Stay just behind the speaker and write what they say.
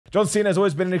John Cena has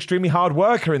always been an extremely hard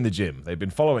worker in the gym. They've been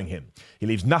following him. He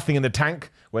leaves nothing in the tank,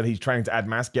 whether he's training to add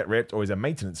mass, get ripped, or is a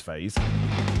maintenance phase.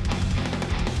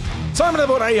 Simon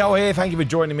A.O. here, thank you for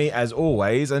joining me as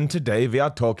always, and today we are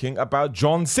talking about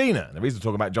John Cena. The reason we're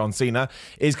talking about John Cena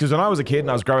is because when I was a kid and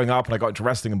I was growing up and I got into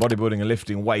wrestling and bodybuilding and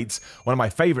lifting weights, one of my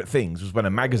favourite things was when a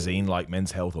magazine like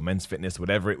Men's Health or Men's Fitness,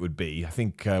 whatever it would be, I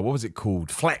think, what was it called?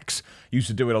 Flex used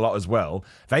to do it a lot as well.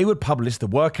 They would publish the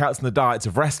workouts and the diets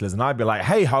of wrestlers, and I'd be like,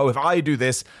 hey ho, if I do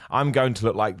this, I'm going to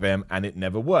look like them, and it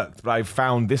never worked. But I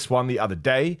found this one the other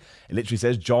day. It literally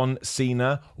says John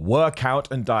Cena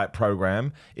Workout and Diet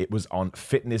Program. It was on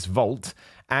Fitness Vault,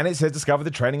 and it says discover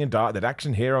the training and diet that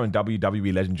action hero and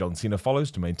WWE legend John Cena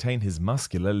follows to maintain his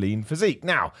muscular, lean physique.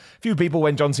 Now, a few people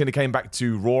when John Cena came back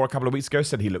to Raw a couple of weeks ago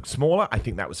said he looked smaller. I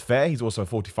think that was fair. He's also a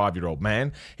 45-year-old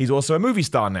man. He's also a movie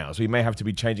star now, so he may have to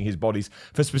be changing his bodies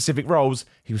for specific roles.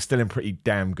 He was still in pretty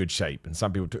damn good shape, and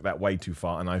some people took that way too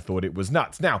far, and I thought it was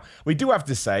nuts. Now, we do have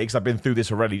to say, because I've been through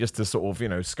this already, just to sort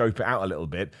of, scope it out a little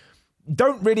bit,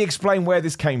 don't really explain where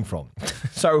this came from.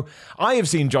 So I have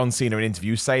seen John Cena in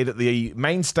interviews say that the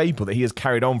main staple that he has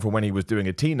carried on from when he was doing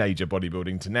a teenager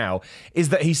bodybuilding to now is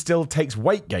that he still takes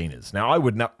weight gainers. Now, I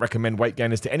would not recommend weight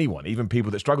gainers to anyone, even people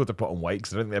that struggle to put on weight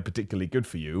because I don't think they're particularly good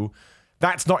for you.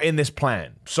 That's not in this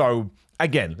plan. So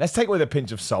again, let's take it with a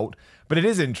pinch of salt, but it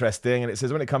is interesting, and it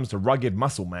says when it comes to rugged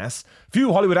muscle mass,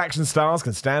 few Hollywood action stars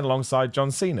can stand alongside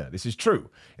John Cena. This is true.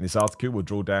 In this article, we'll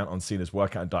draw down on Cena's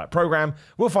workout and diet program.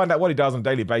 We'll find out what he does on a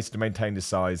daily basis to maintain his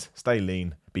size, stay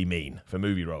lean, be mean for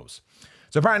movie roles.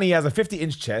 So apparently he has a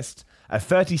 50-inch chest, a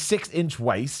 36-inch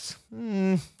waist,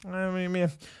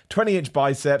 20-inch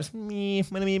biceps,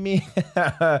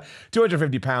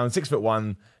 250 pounds,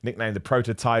 6'1", nicknamed the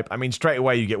Prototype. I mean, straight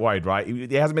away you get worried, right?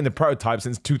 He hasn't been the Prototype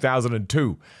since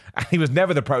 2002. And he was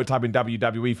never the Prototype in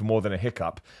WWE for more than a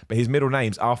hiccup. But his middle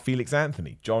names are Felix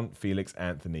Anthony, John Felix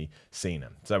Anthony Cena.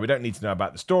 So we don't need to know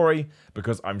about the story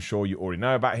because I'm sure you already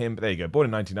know about him. But there you go. Born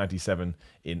in 1997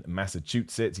 in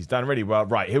Massachusetts. He's done really well.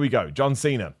 Right, here we go. John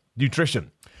Cena.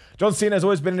 Nutrition. John Cena has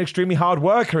always been an extremely hard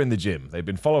worker in the gym. They've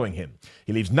been following him.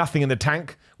 He leaves nothing in the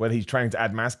tank, whether he's training to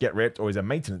add mass, get ripped, or is a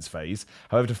maintenance phase.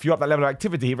 However, to fuel up that level of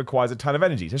activity, he requires a ton of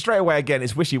energy. So straight away, again,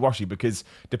 it's wishy-washy because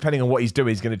depending on what he's doing,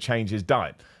 he's going to change his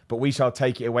diet. But we shall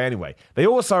take it away anyway. They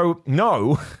also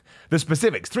know the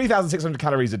specifics. 3,600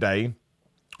 calories a day,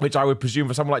 which I would presume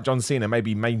for someone like John Cena may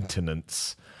be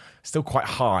maintenance. Still quite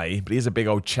high, but he is a big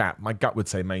old chap. My gut would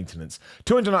say maintenance.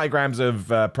 290 grams of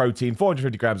protein,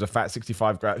 450 grams of fat,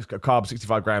 65 carbs,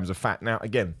 65 grams of fat. Now,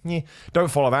 again,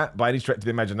 don't follow that by any stretch of the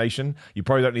imagination. You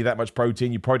probably don't need that much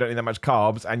protein. You probably don't need that much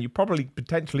carbs, and you probably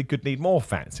potentially could need more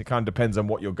fats. It kind of depends on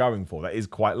what you're going for. That is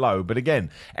quite low, but again,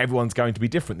 everyone's going to be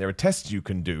different. There are tests you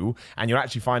can do, and you'll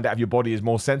actually find out if your body is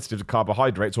more sensitive to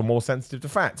carbohydrates or more sensitive to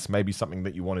fats. Maybe something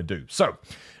that you want to do. So,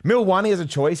 meal one, he has a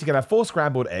choice. He can have 4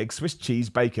 scrambled eggs, Swiss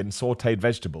cheese, bacon, sauteed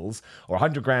vegetables, or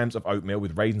 100 grams of oatmeal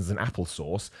with raisins and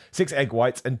applesauce, 6 egg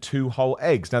whites, and 2 whole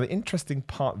eggs. Now, the interesting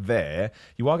part there,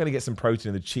 you are going to get some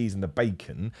protein in the cheese and the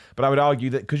bacon, but I would argue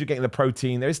that because you're getting the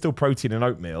protein, there is still protein in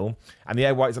oatmeal, and the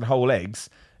egg whites and whole eggs.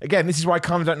 Again, this is why I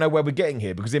kind of don't know where we're getting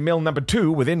here, because in meal number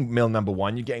 2, within meal number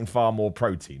 1, you're getting far more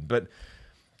protein. But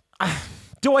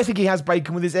do I think he has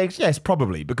bacon with his eggs? Yes,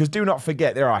 probably, because do not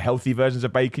forget there are healthy versions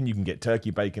of bacon. You can get turkey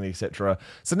bacon, etc.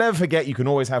 So never forget you can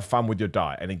always have fun with your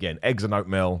diet. And again, eggs and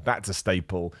oatmeal, that's a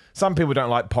staple. Some people don't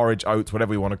like porridge, oats,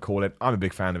 whatever you want to call it. I'm a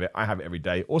big fan of it. I have it every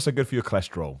day. Also good for your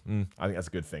cholesterol. I think that's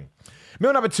a good thing.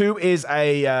 Meal number 2 is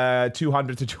a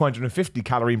 200 to 250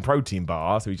 calorie protein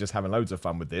bar. So he's just having loads of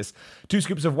fun with this. 2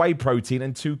 scoops of whey protein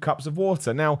and 2 cups of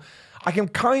water. Now, I can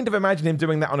kind of imagine him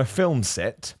doing that on a film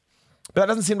set. But that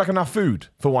doesn't seem like enough food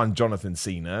for one Jonathan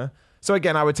Cena. So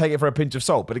again, I would take it for a pinch of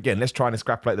salt. But again, let's try and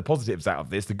extrapolate the positives out of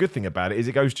this. The good thing about it is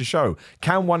it goes to show,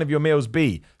 can one of your meals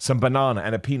be some banana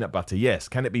and a peanut butter? Yes.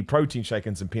 Can it be protein shake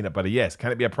and some peanut butter? Yes.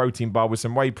 Can it be a protein bar with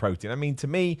some whey protein? I mean, to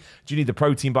me, do you need the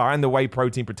protein bar and the whey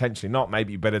protein? Potentially not.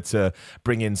 Maybe better to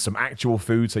bring in some actual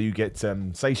food so you get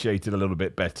satiated a little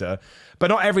bit better. But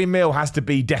not every meal has to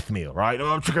be death meal, right?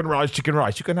 Oh, chicken rice, chicken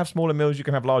rice. You can have smaller meals, you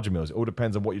can have larger meals. It all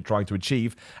depends on what you're trying to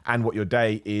achieve and what your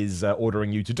day is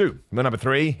ordering you to do. Meal number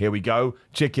 3, here we go.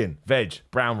 Chicken, veg,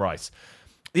 brown rice.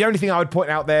 The only thing I would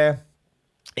point out there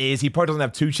is he probably doesn't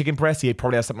have 2 chicken breasts. He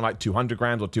probably has something like 200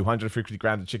 grams or 250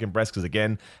 grams of chicken breast because,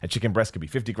 again, a chicken breast could be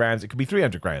 50 grams. It could be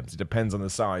 300 grams. It depends on the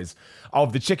size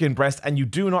of the chicken breast. And you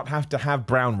do not have to have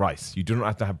brown rice. You do not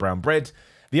have to have brown bread.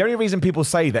 The only reason people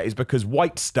say that is because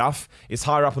white stuff is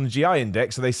higher up on the GI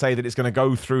index, so they say that it's going to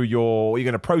go through you're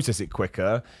going to process it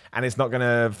quicker, and it's not going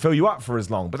to fill you up for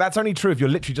as long. But that's only true if you're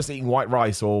literally just eating white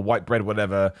rice or white bread,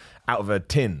 whatever, out of a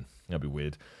tin. That'd be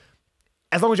weird.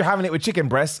 As long as you're having it with chicken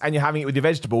breasts and you're having it with your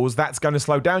vegetables, that's going to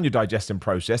slow down your digestion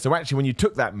process. So actually, when you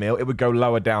took that meal, it would go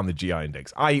lower down the GI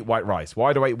index. I eat white rice.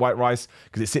 Why do I eat white rice?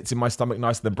 Because it sits in my stomach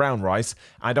nicer than brown rice.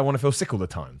 I don't want to feel sick all the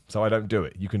time, so I don't do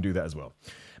it. You can do that as well.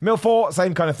 Meal 4,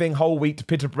 same kind of thing, whole wheat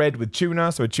pita bread with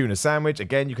tuna, so a tuna sandwich.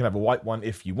 Again, you can have a white one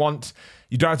if you want.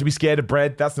 You don't have to be scared of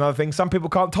bread. That's another thing. Some people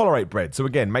can't tolerate bread. So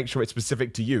again, make sure it's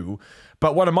specific to you.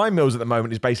 But one of my meals at the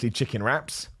moment is basically chicken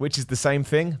wraps, which is the same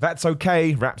thing. That's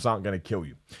okay. Wraps aren't going to kill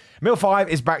you. Meal 5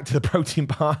 is back to the protein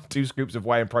bar, 2 scoops of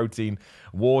whey and protein,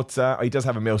 water. Oh, he does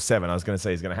have a meal 7. I was going to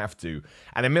say he's going to have to.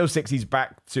 And then meal 6, he's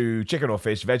back to chicken or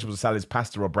fish, vegetables, salads,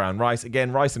 pasta or brown rice.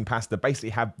 Again, rice and pasta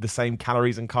basically have the same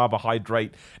calories and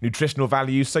carbohydrate, nutritional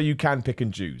values, so you can pick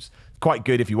and choose. Quite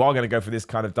good if you are going to go for this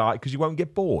kind of diet because you won't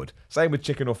get bored. Same with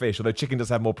chicken or fish, although chicken does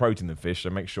have more protein than fish,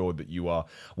 so make sure that you are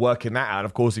working that out.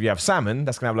 Of course, if you have salmon,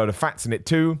 that's going to have a load of fats in it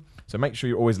too. So make sure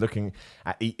you're always looking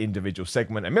at each individual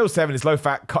segment. And meal 7 is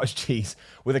low-fat cottage cheese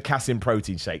with a casein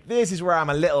protein shake. This is where I'm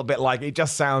a little bit like, it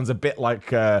just sounds a bit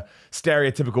like a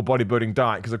stereotypical bodybuilding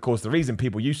diet. Because, of course, the reason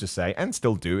people used to say, and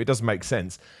still do, it does make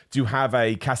sense, to have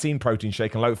a casein protein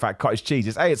shake and low-fat cottage cheese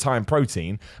is, A, it's high in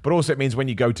protein, but also it means when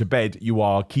you go to bed, you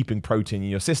are keeping protein in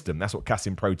your system. That's what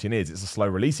casein protein is. It's a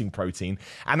slow-releasing protein.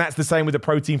 And that's the same with the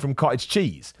protein from cottage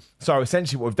cheese. So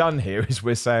essentially what we've done here is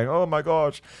we're saying, oh my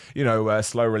gosh, you know,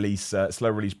 slow release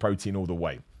protein all the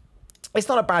way. It's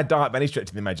not a bad diet by any stretch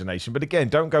of the imagination, but again,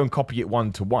 don't go and copy it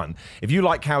one-to-one. If you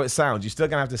like how it sounds, you're still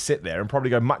going to have to sit there and probably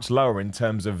go much lower in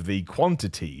terms of the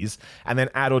quantities and then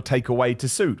add or take away to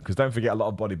suit. Because don't forget, a lot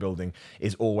of bodybuilding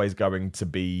is always going to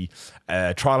be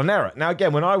trial and error. Now,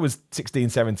 again, when I was 16,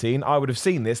 17, I would have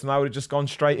seen this and I would have just gone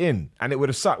straight in and it would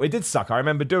have sucked. It did suck. I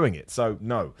remember doing it. So,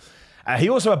 no. He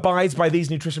also abides by these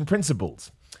nutrition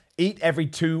principles. Eat every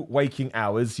 2 waking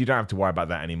hours. You don't have to worry about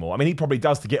that anymore. I mean, he probably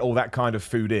does to get all that kind of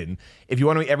food in. If you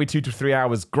want to eat every 2 to 3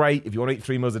 hours, great. If you want to eat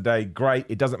 3 meals a day, great.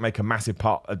 It doesn't make a massive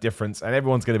part of difference, and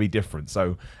everyone's going to be different.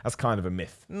 So that's kind of a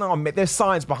myth. No, there's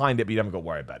science behind it, but you haven't got to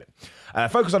worry about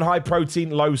it. Focus on high protein,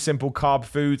 low simple carb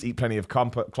foods. Eat plenty of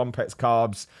complex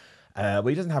carbs. Well,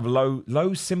 he doesn't have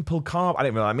low simple carb. I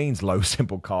don't know what that means, low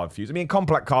simple carb foods. I mean,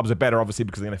 complex carbs are better, obviously,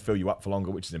 because they're going to fill you up for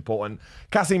longer, which is important.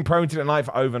 Casein protein at night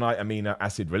for overnight amino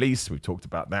acid release. We've talked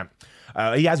about that.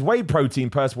 He has whey protein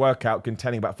per workout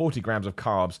containing about 40 grams of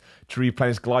carbs to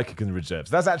replenish glycogen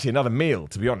reserves. That's actually another meal,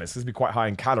 to be honest. This would be quite high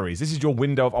in calories. This is your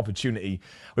window of opportunity.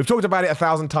 We've talked about it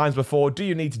 1,000 times before. Do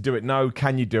you need to do it? No.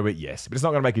 Can you do it? Yes. But it's not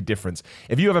going to make a difference.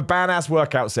 If you have a badass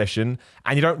workout session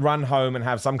and you don't run home and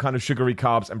have some kind of sugary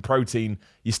carbs and protein,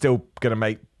 you're still going to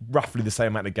make roughly the same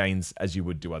amount of gains as you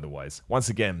would do otherwise. Once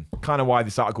again, kind of why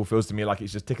this article feels to me like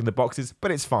it's just ticking the boxes, but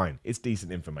it's fine. It's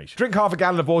decent information. Drink half a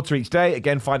gallon of water each day.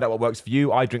 Again, find out what works for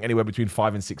you. I drink anywhere between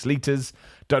 5 and 6 litres.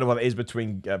 Don't know what it is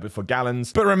for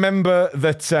gallons. But remember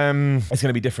that it's going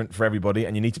to be different for everybody,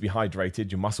 and you need to be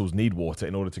hydrated. Your muscles need water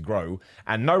in order to grow.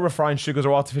 And no refined sugars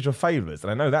or artificial flavours. And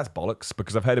I know that's bollocks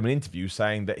because I've heard him in interviews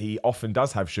saying that he often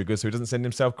does have sugar so he doesn't send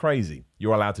himself crazy.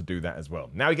 You're allowed to do that as well.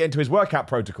 Now we get into his workout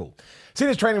protocol.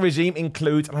 Cena's training regime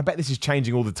includes, and I bet this is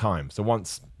changing all the time, so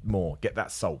once more, get that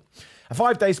salt. A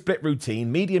 5-day split routine,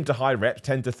 medium to high reps,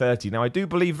 10 to 30. Now, I do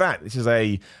believe that. This is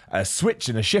a switch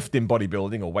and a shift in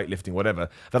bodybuilding or weightlifting, whatever,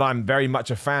 that I'm very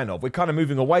much a fan of. We're kind of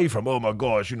moving away from, oh my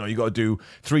gosh, you know, you got to do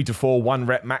 3 to 4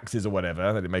 1-rep maxes or whatever.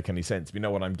 That didn't make any sense, if you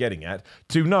know what I'm getting at.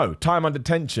 To no, time under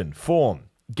tension, form.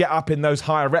 Get up in those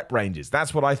higher rep ranges.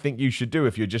 That's what I think you should do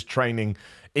if you're just training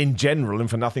in general and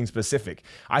for nothing specific.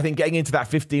 I think getting into that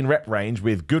 15 rep range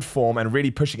with good form and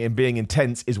really pushing it and being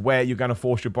intense is where you're going to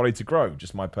force your body to grow.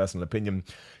 Just my personal opinion.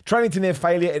 Training to near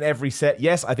failure in every set.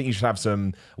 Yes, I think you should have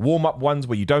some warm-up ones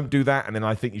where you don't do that. And then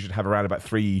I think you should have around about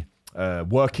 3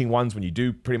 working ones when you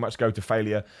do pretty much go to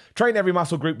failure. Train every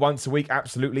muscle group once a week.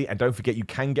 Absolutely. And don't forget, you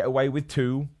can get away with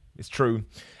 2. It's true.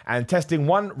 And testing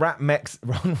one rep max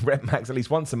at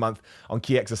least once a month on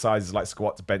key exercises like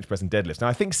squats, bench press, and deadlifts. Now,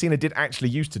 I think Cena did actually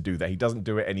used to do that. He doesn't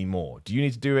do it anymore. Do you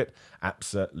need to do it?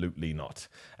 Absolutely not.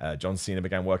 John Cena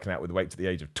began working out with weights at the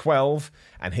age of 12,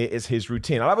 and here is his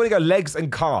routine. I love when you go legs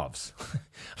and calves.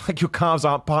 Like your calves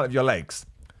aren't part of your legs.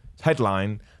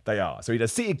 Headline, they are. So he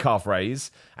does seated calf raise,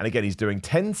 and again, he's doing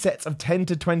 10 sets of 10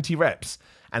 to 20 reps,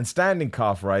 and standing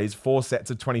calf raise, 4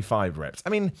 sets of 25 reps. I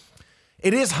mean,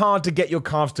 it is hard to get your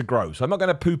calves to grow, so I'm not going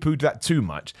to poo-poo that too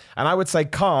much. And I would say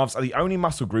calves are the only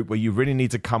muscle group where you really need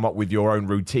to come up with your own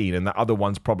routine, and the other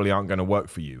ones probably aren't going to work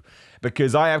for you.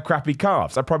 Because I have crappy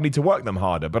calves. I probably need to work them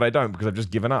harder, but I don't because I've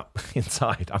just given up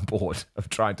inside. I'm bored of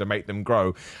trying to make them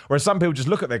grow. Whereas some people just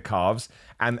look at their calves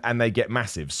and they get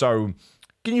massive. So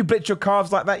Can you blitz your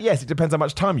calves like that? Yes, it depends how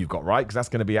much time you've got, right? Because that's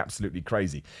going to be absolutely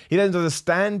crazy. He then does a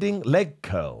standing leg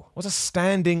curl. What's a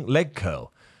standing leg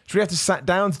curl? Should we have to sat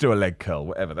down to do a leg curl?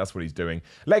 Whatever, that's what he's doing.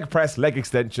 Leg press, leg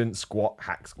extension, squat,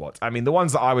 hack squat. I mean, the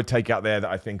ones that I would take out there that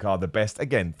I think are the best,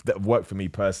 again, that have worked for me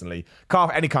personally.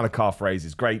 Calf, any kind of calf raise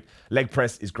is great. Leg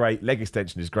press is great. Leg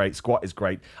extension is great. Squat is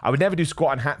great. I would never do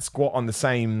squat and hack squat on the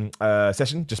same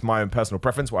session, just my own personal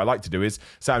preference. What I like to do is,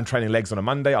 say I'm training legs on a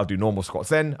Monday, I'll do normal squats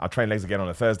then. I'll train legs again on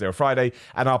a Thursday or Friday,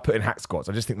 and I'll put in hack squats.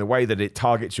 I just think the way that it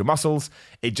targets your muscles,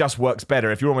 it just works better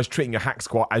if you're almost treating your hack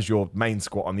squat as your main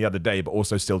squat on the other day, but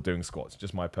also still doing squats.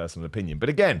 Just my personal opinion. But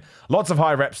again, lots of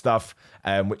high rep stuff,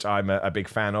 which I'm a big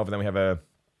fan of. And then we have a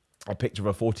picture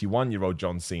of a 41-year-old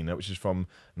John Cena, which is from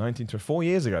 4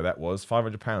 years ago. That was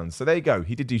 500 pounds. So there you go.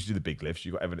 He did used to do the big lifts.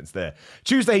 You've got evidence there.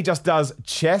 Tuesday, he just does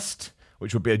chest,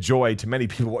 which would be a joy to many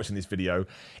people watching this video.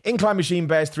 Incline machine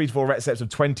bears, 3 to 4 rep sets of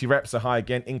 20 reps, so high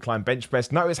again. Incline bench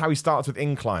press. Notice how he starts with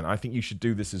incline. I think you should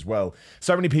do this as well.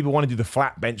 So many people want to do the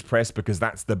flat bench press because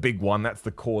that's the big one. That's the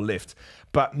core lift.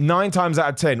 But 9 times out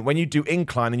of 10, when you do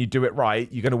incline and you do it right,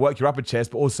 you're going to work your upper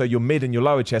chest, but also your mid and your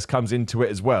lower chest comes into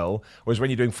it as well. Whereas when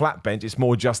you're doing flat bench, it's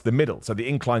more just the middle. So the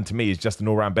incline to me is just an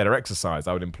all-round better exercise.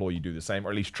 I would implore you do the same, or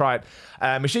at least try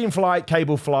it. Machine fly,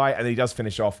 cable fly, and then he does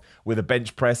finish off with a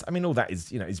bench press. I mean, all that is,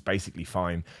 is basically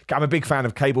fine. I'm a big fan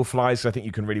of cable flies, so I think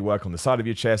you can really work on the side of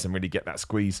your chest and really get that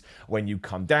squeeze when you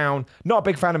come down. Not a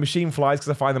big fan of machine flies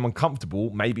because I find them uncomfortable.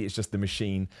 Maybe it's just the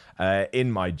machine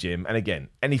in my gym. And again,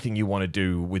 anything you want to do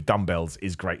with dumbbells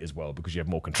is great as well because you have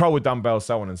more control with dumbbells,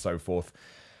 so on and so forth.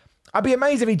 I'd be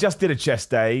amazed if he just did a chest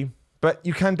day, but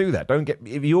you can do that.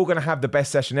 If you're going to have the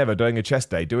best session ever doing a chest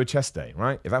day, do a chest day,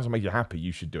 right? If that's what makes you happy,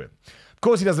 you should do it. Of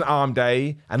course, he does an arm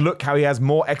day, and look how he has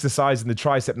more exercise in the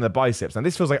tricep than the biceps. And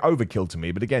this feels like overkill to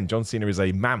me, but again, John Cena is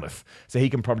a mammoth, so he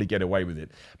can probably get away with it.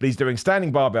 But he's doing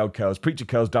standing barbell curls, preacher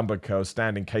curls, dumbbell curls,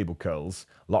 standing cable curls,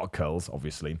 a lot of curls,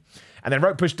 obviously. And then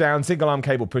rope push down, single arm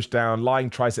cable push down, lying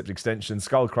triceps extensions,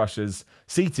 skull crushers,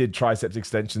 seated triceps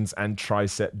extensions, and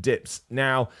tricep dips.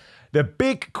 Now, the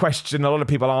big question a lot of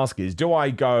people ask is, do I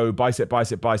go bicep,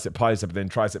 bicep, bicep, bicep, then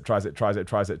tricep, tricep, tricep,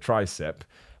 tricep, tricep?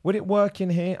 Would it work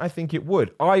in here? I think it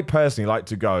would. I personally like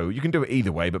to go, you can do it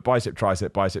either way, but bicep,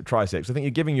 tricep, bicep, triceps. I think you're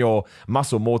giving your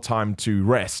muscle more time to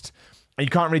rest. And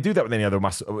you can't really do that with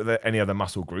any other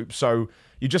muscle group. So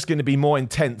you're just going to be more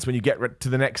intense when you get to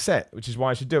the next set, which is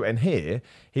why I should do it. And here,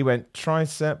 he went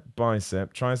tricep,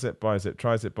 bicep, tricep, bicep,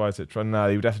 tricep, bicep. No,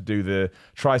 he would have to do the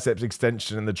triceps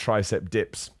extension and the tricep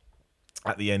dips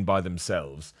at the end by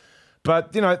themselves.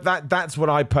 But, that's what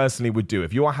I personally would do.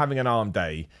 If you are having an arm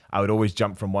day, I would always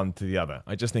jump from one to the other.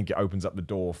 I just think it opens up the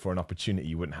door for an opportunity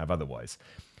you wouldn't have otherwise.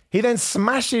 He then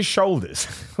smashes shoulders.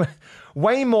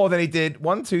 Way more than he did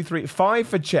 1, 2, 3, 5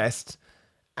 for chest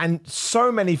and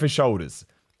so many for shoulders.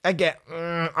 Again,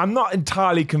 I'm not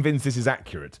entirely convinced this is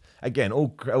accurate. Again, all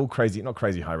crazy, not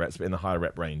crazy high reps, but in the higher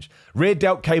rep range. Rear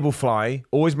delt cable fly.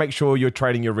 Always make sure you're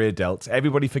training your rear delts.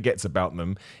 Everybody forgets about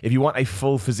them. If you want a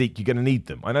full physique, you're going to need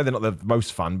them. I know they're not the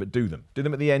most fun, but do them. Do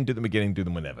them at the end, do them at the beginning, do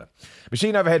them whenever.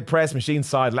 Machine overhead press, machine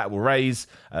side lateral raise,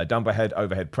 dumbbell head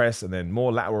overhead press, and then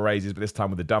more lateral raises, but this time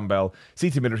with the dumbbell,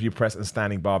 seated military press, and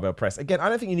standing barbell press. Again, I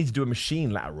don't think you need to do a machine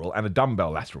lateral and a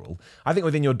dumbbell lateral. I think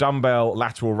within your dumbbell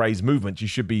lateral raise movement, you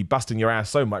should be busting your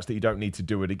ass so much that you don't need to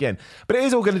do it again. But it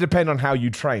is all going to depend on how you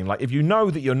train. Like if you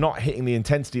know that you're not hitting the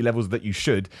intensity levels that you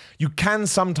should, you can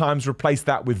sometimes replace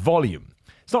that with volume.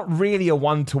 It's not really a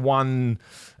one-to-one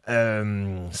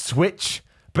switch.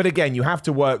 But again, you have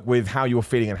to work with how you're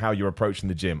feeling and how you're approaching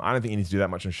the gym. I don't think you need to do that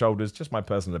much on shoulders, just my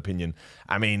personal opinion.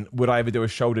 I mean, would I ever do a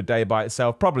shoulder day by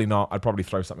itself? Probably not. I'd probably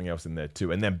throw something else in there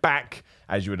too. And then back,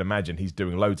 as you would imagine, he's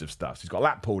doing loads of stuff. So he's got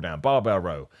lat pull down, barbell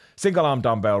row, single arm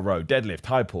dumbbell row, deadlift,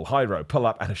 high pull, high row, pull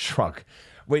up, and a shrug,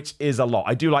 which is a lot.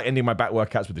 I do like ending my back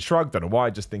workouts with the shrug. Don't know why, I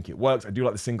just think it works. I do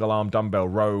like the single arm dumbbell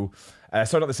row.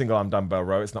 Sorry, not the single arm dumbbell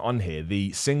row. It's not on here.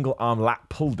 The single arm lat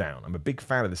pull down. I'm a big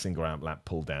fan of the single arm lat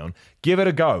pull down. Give it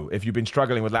a go if you've been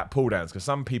struggling with lat pull downs, because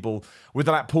some people with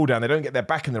the lat pull down, they don't get their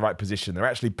back in the right position. They're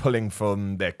actually pulling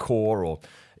from their core or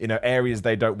areas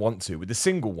they don't want to. With the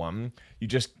single one, you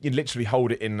literally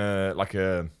hold it in like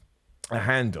a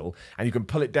handle and you can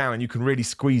pull it down and you can really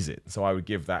squeeze it. So I would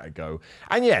give that a go.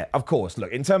 And yeah, of course,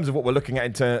 look, in terms of what we're looking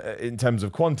at in terms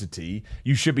of quantity,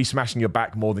 you should be smashing your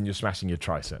back more than you're smashing your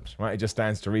triceps, right? It just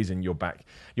stands to reason your back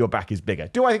is bigger.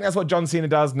 Do I think that's what John Cena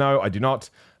does? No, I do not.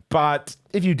 But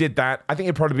if you did that, I think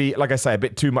it'd probably be, like I say, a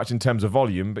bit too much in terms of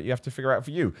volume, but you have to figure out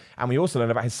for you. And we also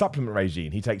learned about his supplement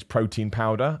regime. He takes protein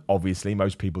powder. Obviously,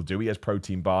 most people do. He has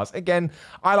protein bars. Again,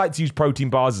 I like to use protein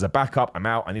bars as a backup. I'm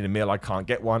out. I need a meal. I can't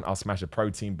get one. I'll smash a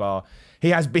protein bar. He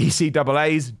has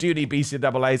BCAAs. Do you need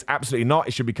BCAAs? Absolutely not.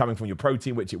 It should be coming from your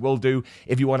protein, which it will do.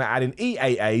 If you want to add in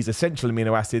EAAs, essential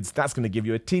amino acids, that's going to give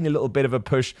you a teeny little bit of a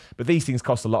push. But these things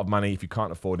cost a lot of money. If you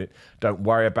can't afford it, don't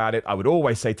worry about it. I would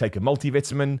always say take a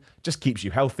multivitamin. Just keeps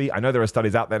you healthy. I know there are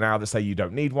studies out there now that say you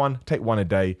don't need one. Take one a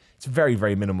day. It's very,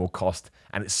 very minimal cost.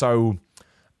 And it's so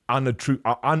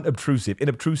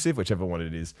inobtrusive, whichever one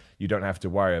it is. You don't have to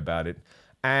worry about it.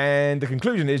 And the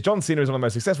conclusion is John Cena is one of the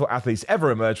most successful athletes ever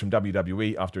emerged from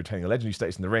WWE after attaining a legendary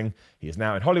status in the ring. He is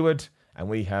now in Hollywood, and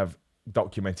we have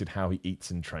documented how he eats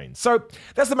and trains. So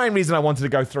that's the main reason I wanted to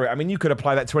go through it. I mean, you could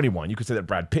apply that to anyone. You could say that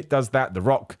Brad Pitt does that, The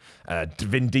Rock,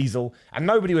 Vin Diesel, and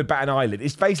nobody would bat an eyelid.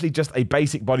 It's basically just a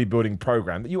basic bodybuilding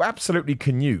program that you absolutely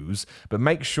can use, but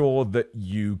make sure that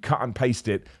you cut and paste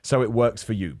it so it works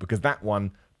for you, because that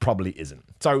one probably isn't.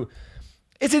 So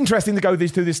it's interesting to go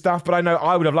through this stuff, but I know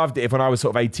I would have loved it if when I was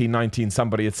sort of 18, 19,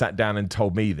 somebody had sat down and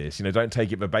told me this. You know, don't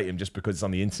take it verbatim just because it's on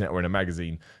the internet or in a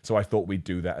magazine. So I thought we'd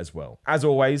do that as well. As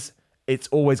always, it's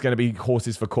always going to be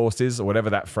horses for courses, or whatever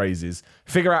that phrase is.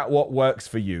 Figure out what works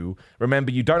for you.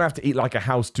 Remember, you don't have to eat like a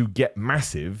house to get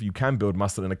massive. You can build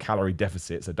muscle in a calorie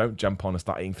deficit, so don't jump on and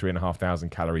start eating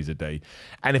 3,500 calories a day.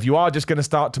 And if you are just going to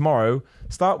start tomorrow,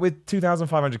 start with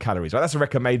 2,500 calories. Right? That's a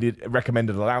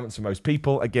recommended allowance for most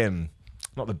people. Again,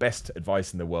 not the best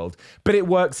advice in the world, but it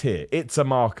works here. It's a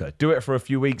marker. Do it for a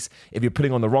few weeks. If you're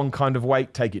putting on the wrong kind of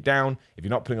weight, take it down. If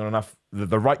you're not putting on enough,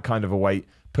 the right kind of a weight,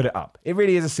 put it up. It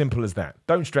really is as simple as that.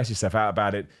 Don't stress yourself out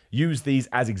about it. Use these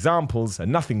as examples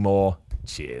and nothing more.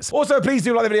 Cheers. Also, please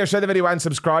do like the video, share the video, and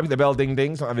subscribe. Hit the bell ding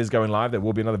ding. Something is going live. There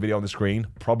will be another video on the screen,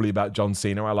 probably about John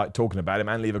Cena. I like talking about him.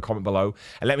 And leave a comment below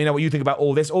and let me know what you think about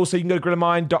all this. Also, you can go to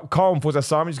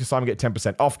grillermind.com/Simon. Just Simon get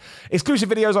 10% off. Exclusive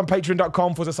videos on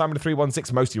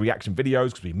patreon.com/Simon316. Mostly reaction videos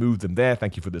because we moved them there.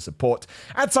 Thank you for the support.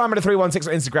 At Simon316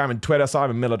 on Instagram and Twitter.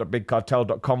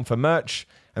 SimonMiller.BigCartel.com for merch.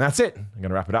 And that's it. I'm going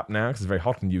to wrap it up now because it's very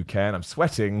hot in the UK and I'm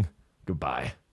sweating. Goodbye.